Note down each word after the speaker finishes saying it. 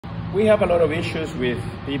We have a lot of issues with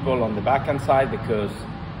people on the backhand side because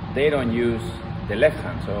they don't use the left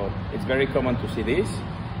hand. So it's very common to see this.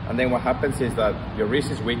 And then what happens is that your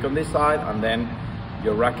wrist is weak on this side and then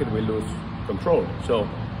your racket will lose control. So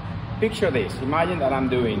picture this. Imagine that I'm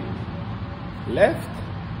doing left,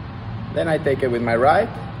 then I take it with my right,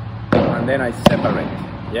 and then I separate.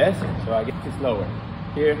 Yes? So I get it slower.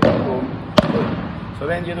 Here, boom, boom. So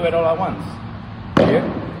then you do it all at once.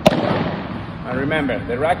 Here. And remember,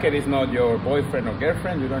 the racket is not your boyfriend or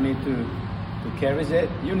girlfriend. You don't need to carry it.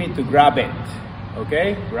 You need to grab it.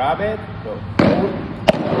 Okay? Grab it. Go. Pull,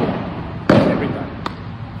 pull.